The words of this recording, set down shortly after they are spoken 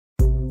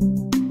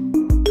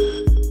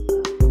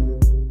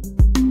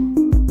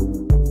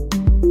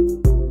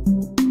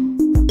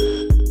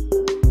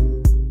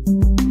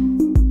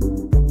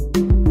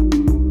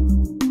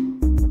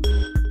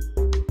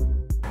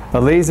A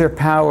laser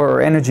power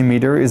or energy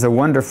meter is a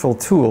wonderful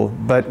tool,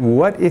 but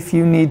what if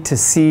you need to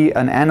see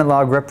an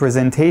analog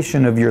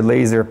representation of your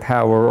laser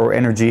power or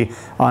energy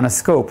on a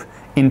scope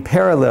in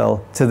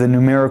parallel to the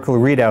numerical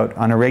readout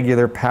on a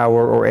regular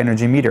power or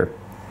energy meter?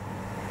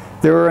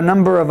 There are a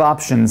number of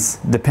options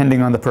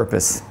depending on the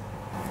purpose.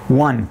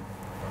 1.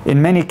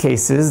 In many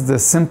cases, the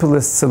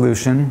simplest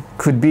solution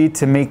could be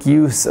to make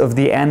use of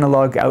the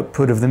analog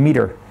output of the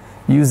meter,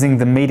 using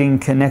the mating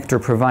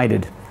connector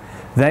provided.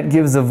 That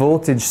gives a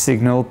voltage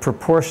signal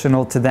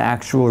proportional to the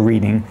actual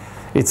reading.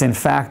 It's in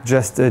fact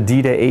just a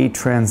D to A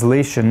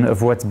translation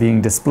of what's being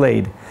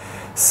displayed.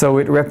 So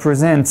it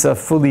represents a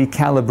fully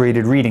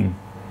calibrated reading.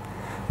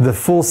 The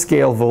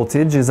full-scale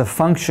voltage is a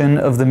function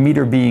of the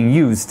meter being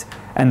used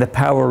and the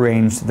power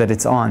range that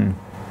it's on.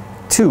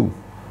 2.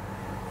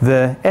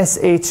 The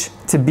SH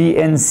to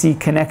BNC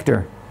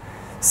connector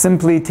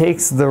simply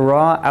takes the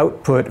raw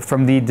output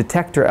from the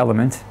detector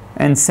element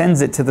and sends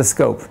it to the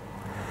scope.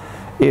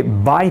 It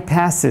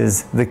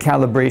bypasses the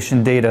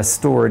calibration data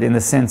stored in the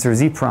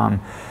sensor's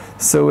EEPROM,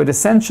 so it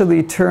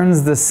essentially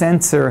turns the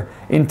sensor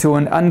into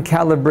an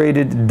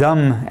uncalibrated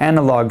dumb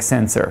analog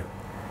sensor.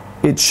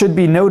 It should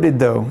be noted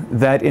though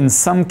that in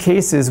some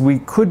cases we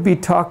could be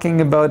talking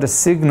about a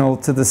signal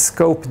to the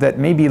scope that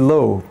may be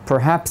low,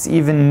 perhaps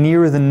even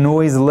near the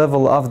noise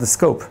level of the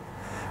scope,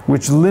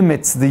 which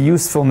limits the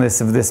usefulness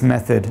of this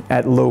method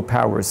at low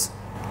powers.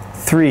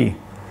 3.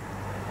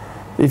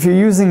 If you're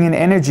using an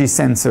energy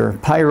sensor,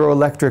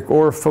 pyroelectric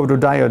or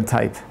photodiode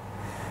type,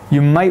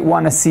 you might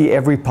want to see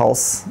every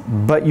pulse,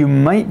 but you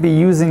might be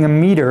using a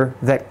meter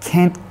that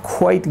can't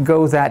quite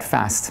go that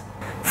fast.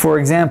 For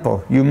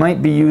example, you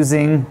might be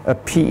using a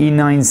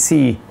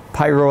PE9C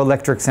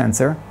pyroelectric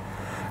sensor,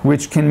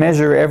 which can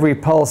measure every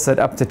pulse at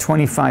up to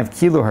 25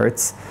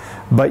 kilohertz,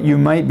 but you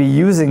might be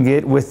using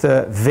it with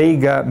a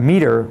Vega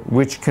meter,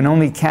 which can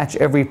only catch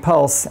every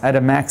pulse at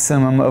a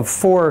maximum of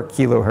 4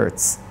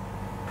 kilohertz.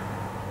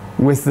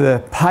 With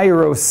the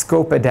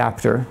pyroscope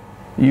adapter,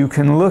 you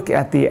can look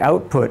at the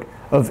output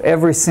of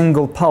every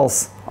single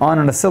pulse on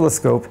an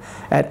oscilloscope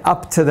at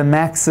up to the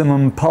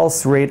maximum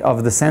pulse rate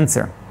of the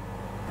sensor.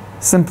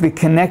 Simply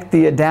connect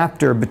the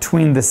adapter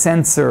between the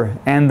sensor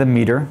and the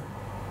meter,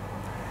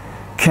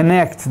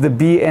 connect the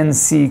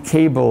BNC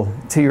cable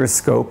to your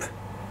scope,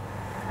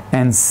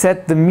 and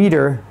set the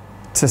meter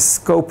to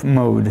scope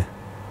mode.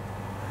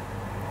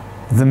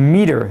 The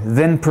meter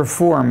then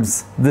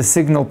performs the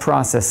signal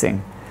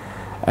processing,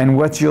 and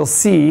what you'll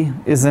see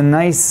is a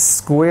nice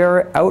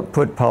square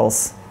output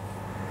pulse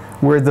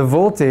where the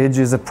voltage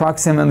is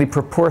approximately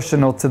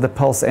proportional to the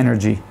pulse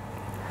energy.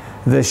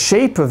 The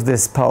shape of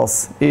this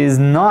pulse is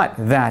not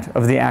that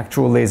of the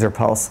actual laser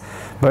pulse,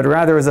 but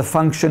rather is a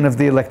function of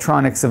the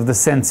electronics of the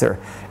sensor.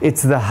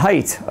 It's the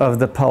height of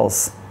the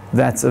pulse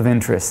that's of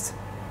interest.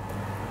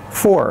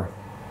 4.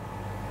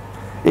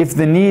 If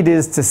the need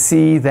is to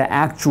see the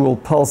actual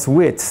pulse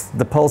width,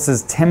 the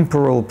pulse's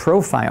temporal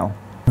profile,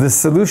 the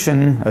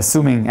solution,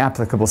 assuming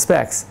applicable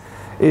specs,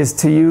 is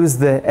to use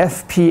the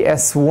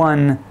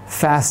FPS1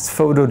 fast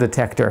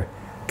photodetector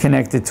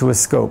connected to a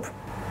scope.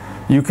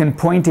 You can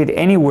point it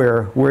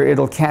anywhere where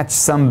it'll catch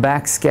some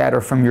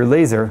backscatter from your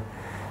laser,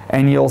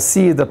 and you'll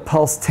see the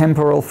pulse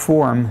temporal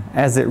form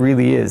as it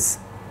really is.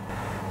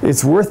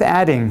 It's worth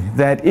adding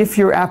that if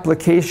your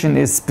application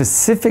is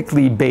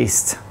specifically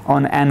based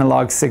on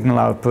analog signal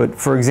output,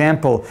 for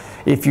example,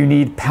 if you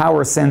need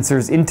power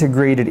sensors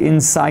integrated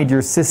inside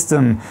your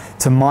system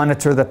to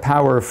monitor the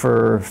power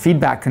for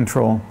feedback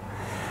control,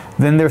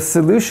 then their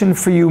solution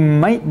for you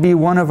might be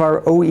one of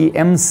our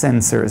OEM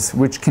sensors,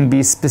 which can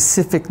be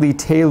specifically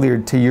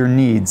tailored to your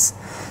needs.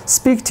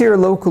 Speak to your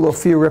local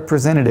OFIR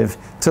representative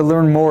to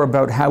learn more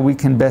about how we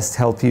can best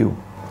help you.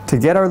 To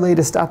get our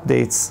latest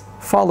updates,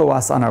 follow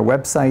us on our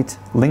website,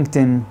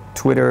 LinkedIn,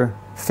 Twitter,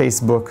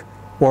 Facebook,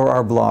 or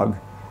our blog.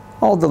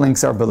 All the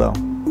links are below.